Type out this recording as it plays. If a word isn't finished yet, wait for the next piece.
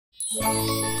Sa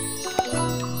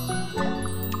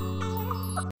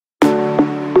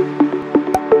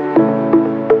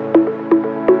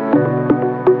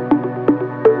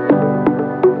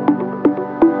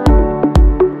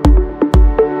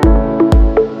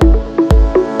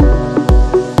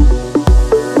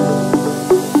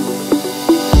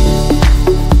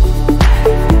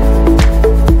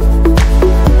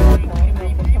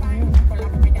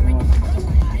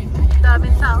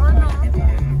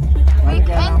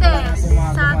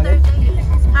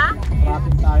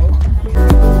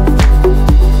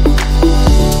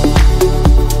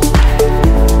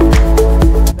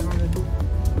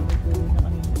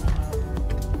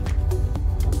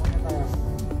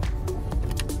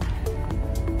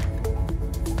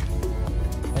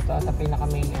pinaka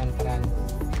main entrance.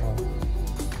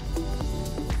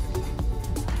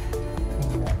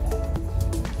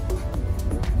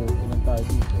 Doon tayo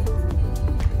dito.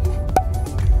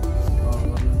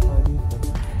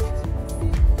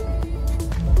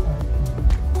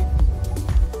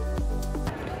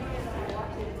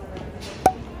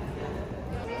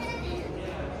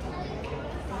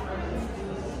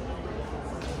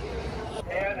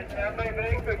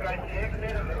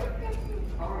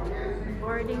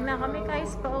 Boarding na kami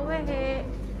guys, pauwi eh.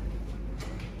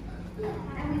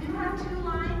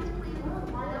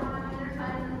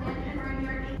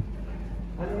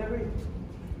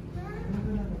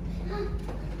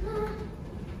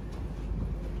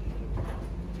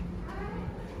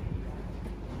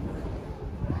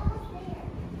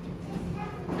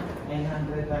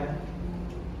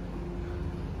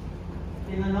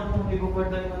 Tinanong kung i-board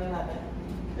na yung ano natin.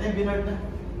 Binard na.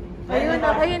 Ayun na,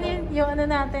 ayun yun, yung ano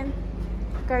natin.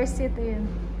 Car seat yun.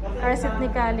 Car seat ni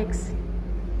CALIX.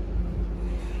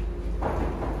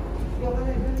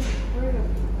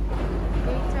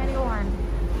 Gate 21.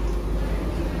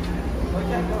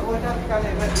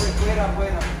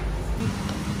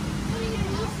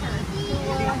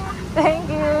 Thank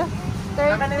you.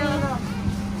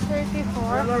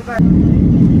 34.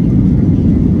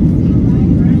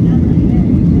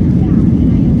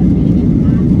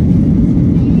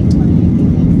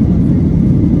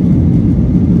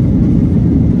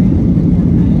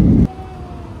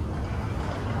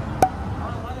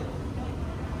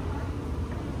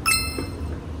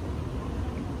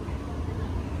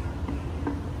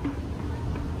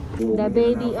 The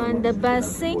baby on the bus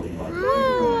sing.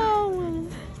 Wow,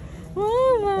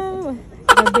 wow, wow.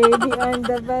 The baby on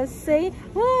the bus sing.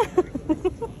 Wow.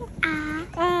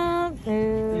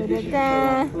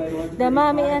 The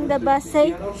mommy on the bus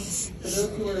say.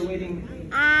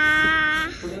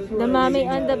 The mommy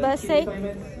on the bus say.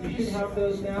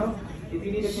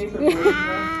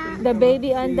 The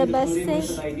baby on the bus say.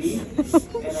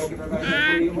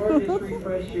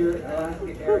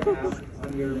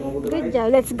 Good job.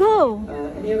 Let's go.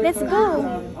 Let's go.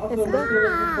 Let's go.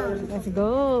 Let's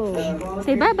go.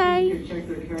 Say bye-bye.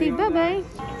 Say bye-bye.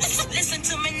 Listen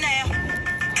to me now.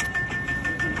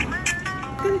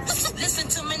 Listen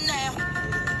to me now.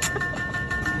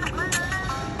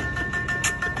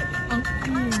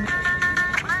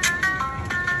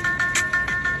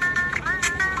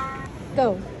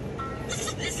 Go.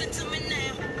 Listen to me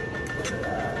now.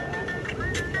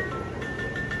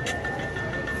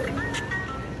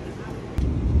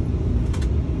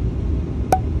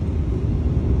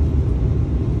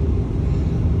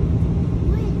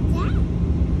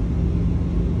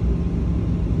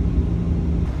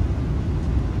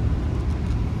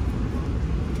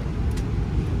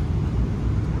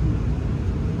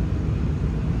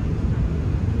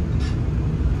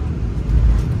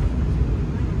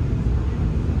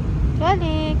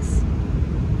 CALIX.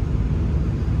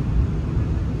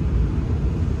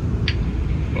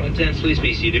 110, please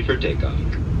be seated for takeoff.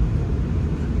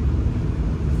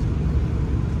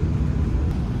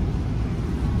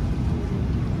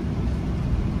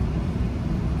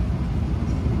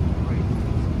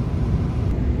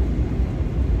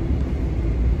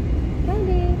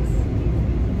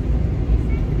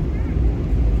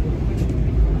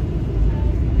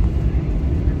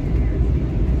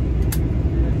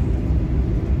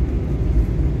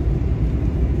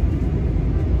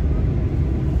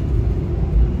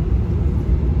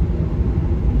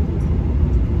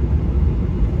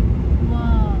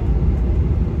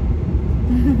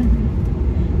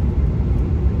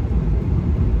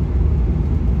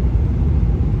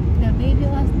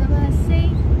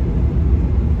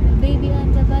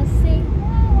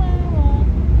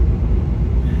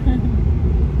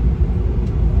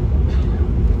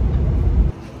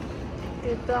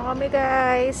 Dito kami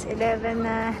guys, 11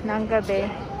 na ng gabi.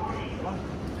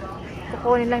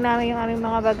 Kukunin lang namin yung aming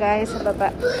mga bagay sa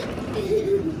baba.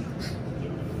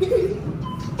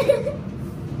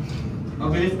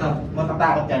 Mabilis na.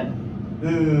 Matatakot yan.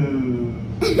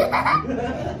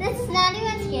 This is not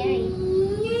even scary.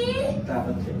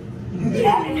 Takot siya.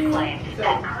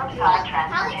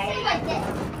 Alex is like this.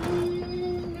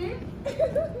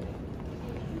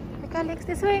 CALIX,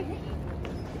 this way.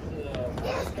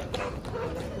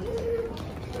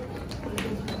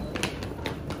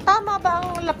 Tama ba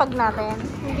ang lapag natin?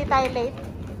 Hindi tayo late?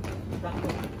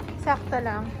 Sakto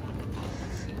lang.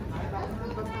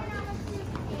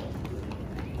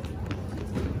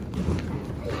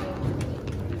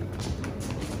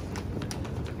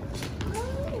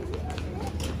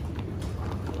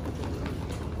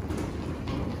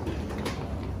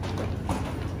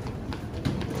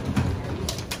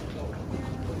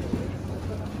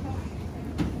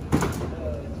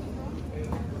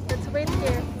 Let's wait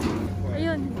here.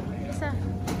 Ayun, isa.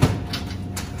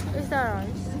 Is that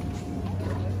ours?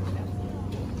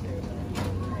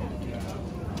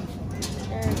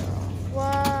 There we go.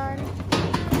 One.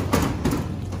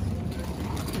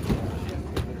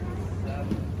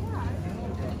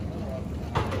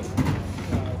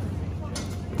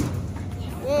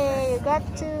 Yay, you got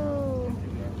two.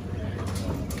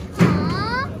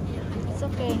 It's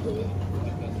okay.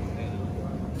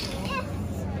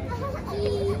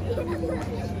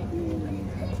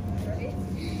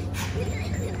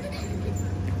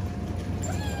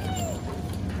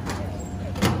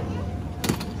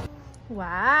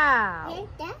 Wow.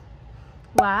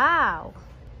 Wow.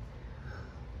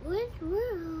 What's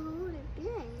wrong?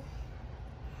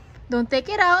 Don't take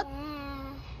it out.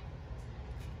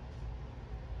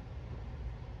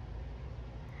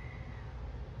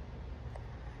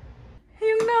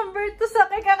 Yung number 2 sa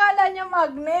kakala niya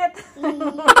magnet.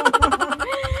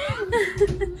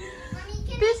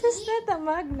 This is not a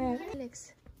magnet.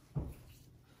 Alex.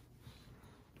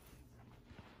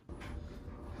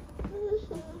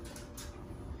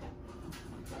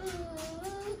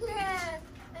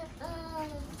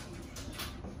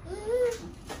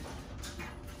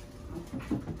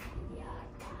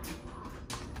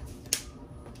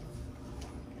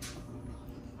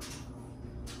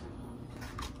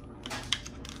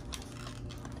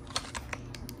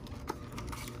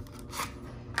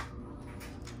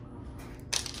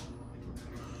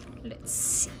 Let's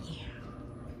see.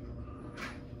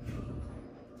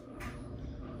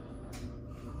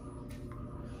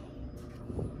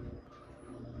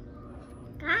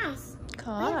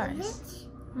 Cars.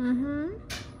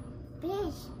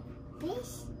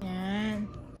 Fish. Yan.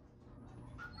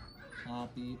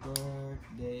 Happy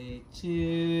birthday to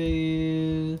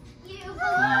you.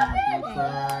 Happy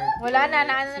birthday. Wala na,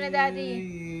 naano na daddy.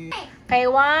 Okay,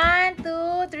 1,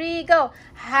 2, 3, go.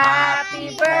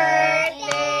 Happy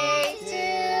birthday to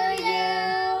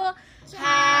you.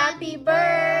 Happy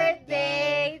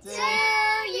birthday to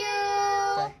you.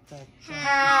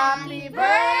 Happy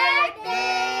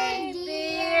birthday,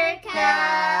 dear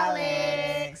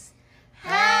CALIX.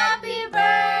 Happy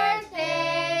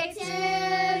birthday to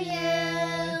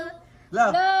you.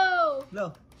 Blow. Blow. Blow.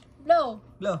 Blow.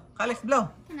 Blow. CALIX, blow.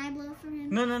 Can I blow for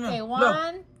him? No, no, no. Okay, Blow.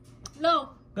 1, blow.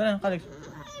 Ganun, CALIX.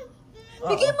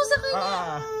 Bigyan mo sa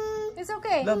kanya. It's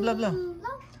okay. Blow, blow, blow.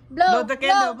 Blow, Blow the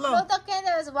candle, blow. Blow the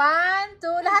candles. 1,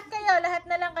 2, lahat kayo. Lahat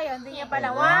na lang kayo. Hindi niya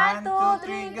pala. 1,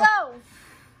 2, 3, go.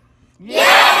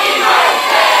 Happy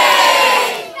birthday!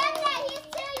 He's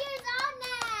 2 years old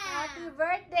now. Happy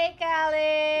birthday,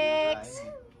 CALIX.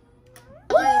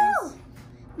 Woo!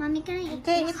 Mommy, can I eat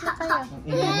Okay, this? eat na kayo.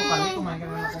 Hindi mo, CALIX, kumain ka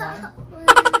na kumain.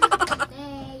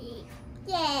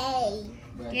 Yay!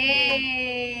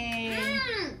 Yay!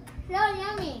 So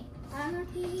yummy.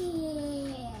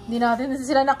 Hindi natin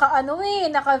sila naka-ano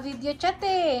naka-video chat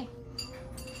eh.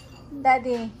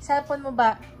 Daddy, cellphone mo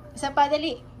ba? Isa pa,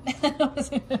 dali.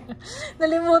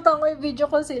 Nalimutan ko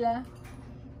i-video ko sila.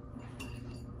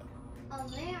 Oh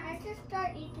man, I should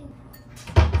start eating.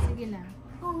 Sige lang.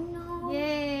 Oh no.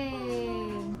 Yay!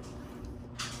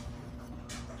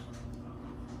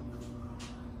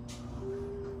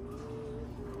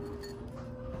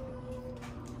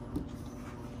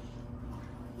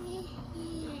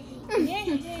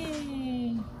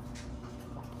 Yay!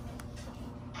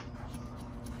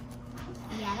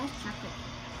 Yeah, that's chocolate.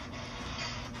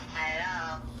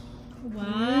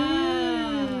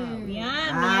 Wow!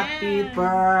 Yum! Happy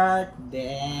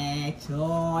birthday to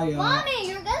you. Mommy,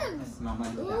 you're gonna. Yes, Mama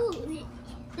Luda. Ooh.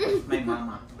 My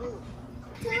mama.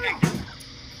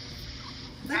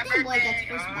 Birthday boy gets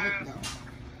first bite though.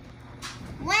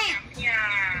 Wow.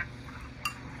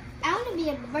 I want to be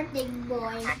a birthday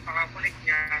boy. Napakakulit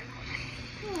niyan.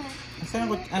 Yeah. Saan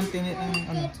ang antinit ang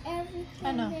ano?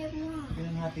 Ano?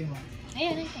 Pinanghati mo.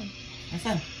 Ayan, ito.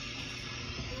 Asan?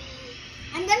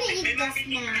 I'm gonna eat this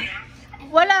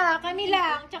now. Wala, kami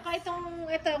lang. Tsaka ito,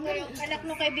 yung anak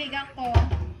ng kaibigan ko.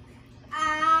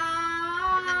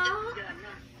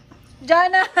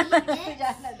 Jana!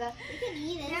 Jana da. You can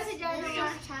eat it. Yes, Jana. This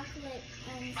is chocolate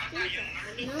and sweet.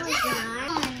 No, it's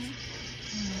not.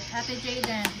 Ate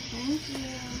Jaden. Thank you.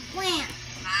 Wham!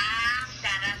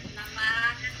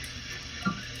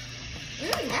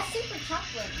 That's super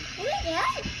chocolate. Oh my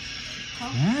god.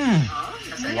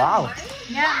 Wow!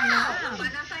 Yeah.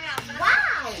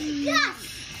 Wow! Yes!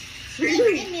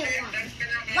 Give me one.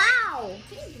 Wow!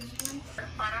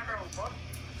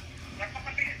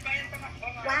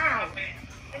 Wow!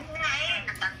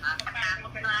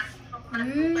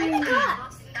 Oh my god!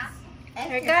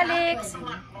 Here, CALIX.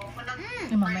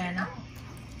 Ay, mamaya na.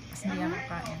 Kasi hindi ako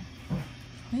kain.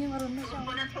 Ay, marunong siya.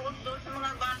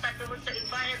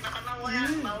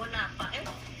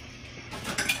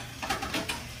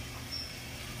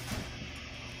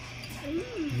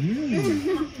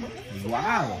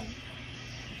 Wow!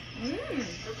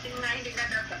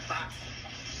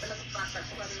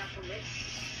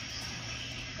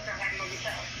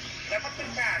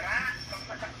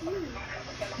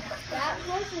 That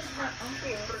place is my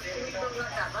uncle.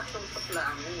 That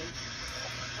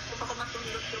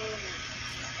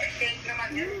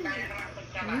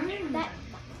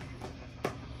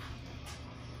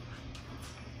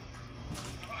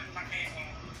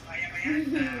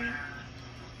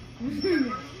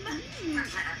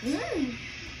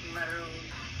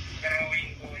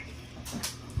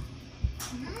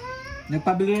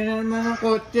Nagpabili na naman ng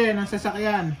kotse, ng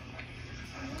sasakyan.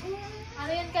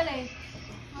 Ano yan, CALIX?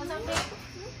 O, something?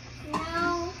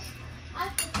 No.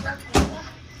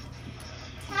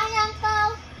 Hi,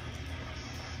 Uncle.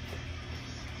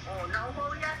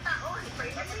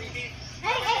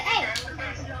 Hey!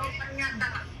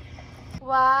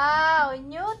 Wow!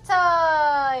 New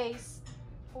toys!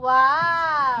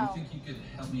 Wow! You could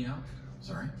help me out?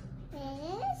 Sorry?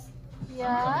 Yes?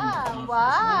 Yeah! Plan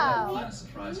Wow! a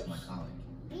surprise for my colleague.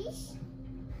 Please?